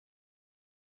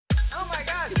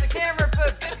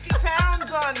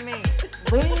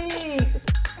Lead!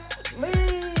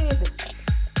 Lead!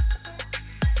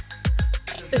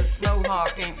 This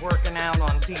mohawk ain't working out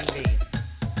on TV.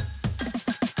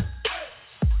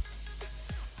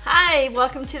 Hi,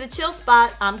 welcome to the Chill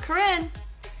Spot. I'm Corinne.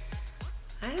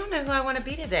 I don't know who I want to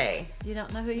be today. You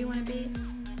don't know who you want to be?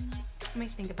 Let me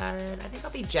think about it. I think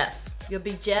I'll be Jeff. You'll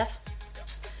be Jeff?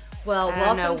 Well, I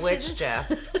don't know which Jeff,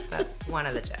 but one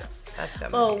of the Jeffs. That's what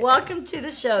I'm gonna be. Welcome to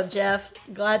the show, Jeff.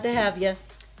 Glad to have you.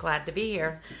 Glad to be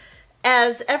here.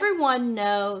 As everyone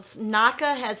knows,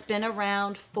 NAHCA has been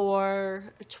around for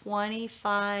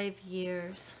 25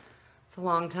 years. It's a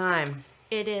long time.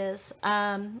 It is.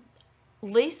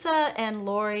 Lisa and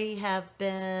Lori have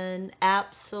been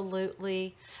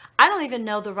absolutely, I don't even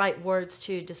know the right words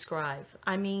to describe.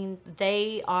 I mean,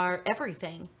 they are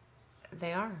everything.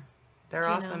 They are. They're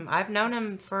awesome. I've known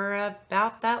them for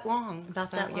about that long.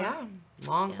 That long? Yeah,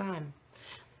 long time.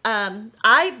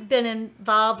 I've been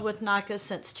involved with NAHCA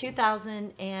since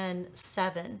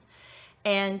 2007.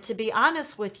 And to be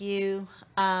honest with you,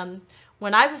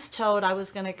 when I was told I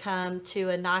was going to come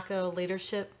to a NAHCA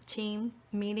leadership team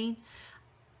meeting,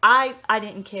 I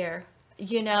didn't care.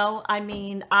 You know, I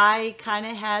mean, I kind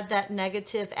of had that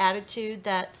negative attitude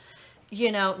that,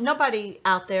 you know, nobody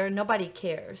out there, nobody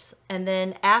cares. And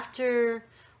then after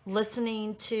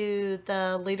listening to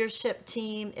the leadership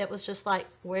team, it was just like,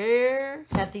 where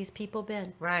have these people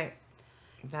been? Right.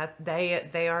 That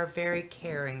they are very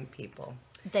caring people.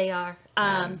 They are.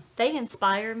 They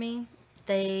inspire me.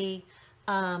 They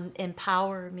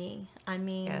empower me. I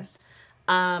mean, yes.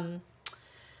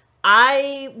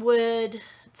 I would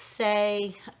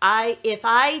say if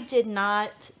I did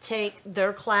not take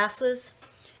their classes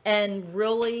and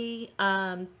really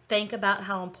think about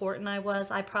how important I was,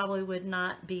 I probably would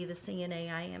not be the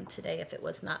CNA I am today if it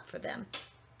was not for them.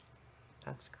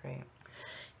 That's great.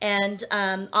 And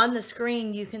on the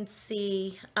screen, you can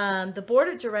see the board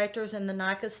of directors and the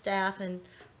NAHCA staff, and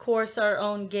of course our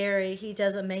own Gary. He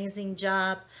does an amazing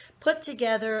job. Put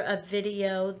together a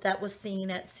video that was seen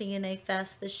at CNA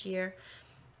Fest this year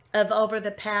of over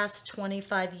the past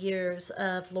 25 years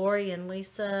of Lori and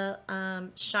Lisa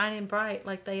shining bright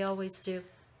like they always do.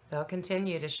 They'll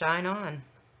continue to shine on.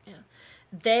 Yeah.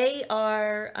 They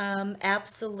are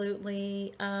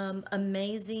absolutely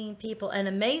amazing people. And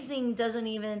amazing doesn't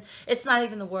even, it's not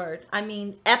even the word. I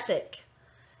mean, epic.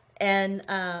 And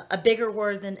a bigger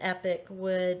word than epic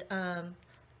would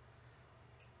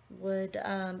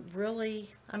really,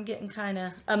 I'm getting kind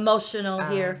of emotional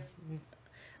here.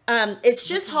 It's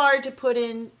just hard to put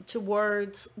into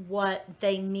words what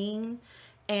they mean,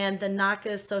 and the NAHCA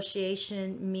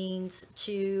Association means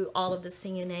to all of the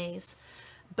CNAs.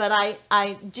 But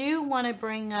I do want to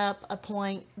bring up a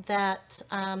point that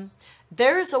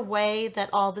there's a way that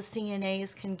all the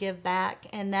CNAs can give back,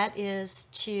 and that is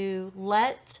to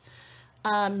let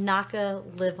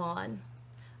NAHCA live on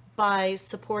by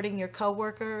supporting your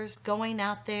coworkers, going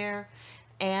out there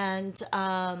and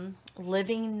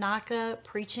living NAHCA,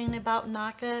 preaching about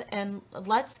NAHCA, and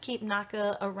let's keep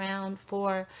NAHCA around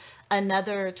for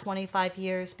another 25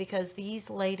 years because these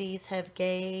ladies have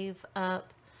gave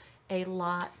up a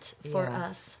lot for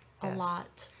us. A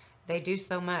lot. They do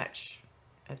so much.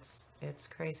 It's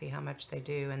crazy how much they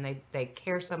do, and they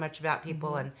care so much about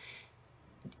people and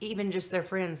even just their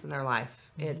friends in their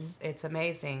life. It's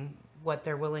amazing what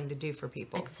they're willing to do for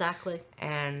people. Exactly.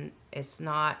 And it's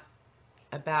not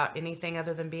about anything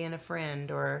other than being a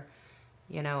friend or,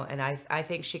 you know, and I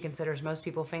think she considers most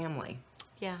people family.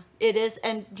 Yeah, it is.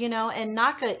 And, you know, and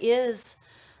NAHCA is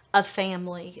a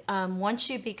family. Once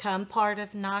you become part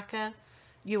of NAHCA,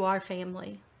 you are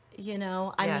family. You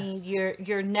know, I mean,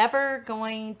 you're never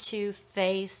going to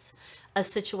face a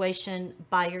situation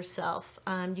by yourself.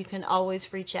 You can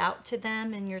always reach out to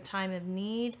them in your time of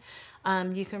need.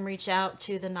 You can reach out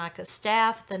to the NAHCA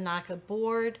staff, the NAHCA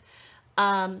board.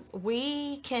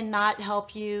 We cannot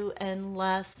help you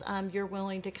unless you're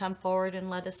willing to come forward and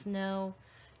let us know,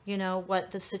 you know,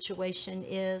 what the situation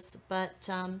is. But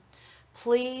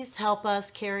please help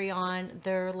us carry on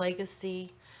their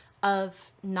legacy of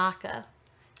NAHCA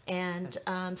and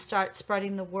start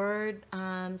spreading the word,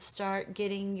 start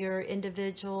getting your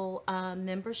individual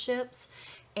memberships.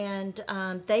 And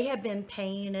they have been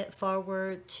paying it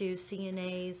forward to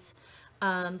CNAs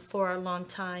for a long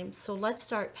time. So let's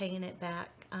start paying it back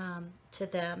to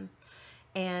them.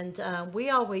 And we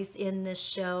always end this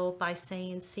show by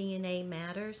saying CNA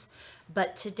matters.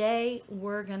 But today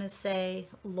we're going to say,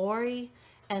 Lori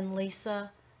and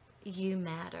Lisa, you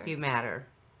matter. You matter.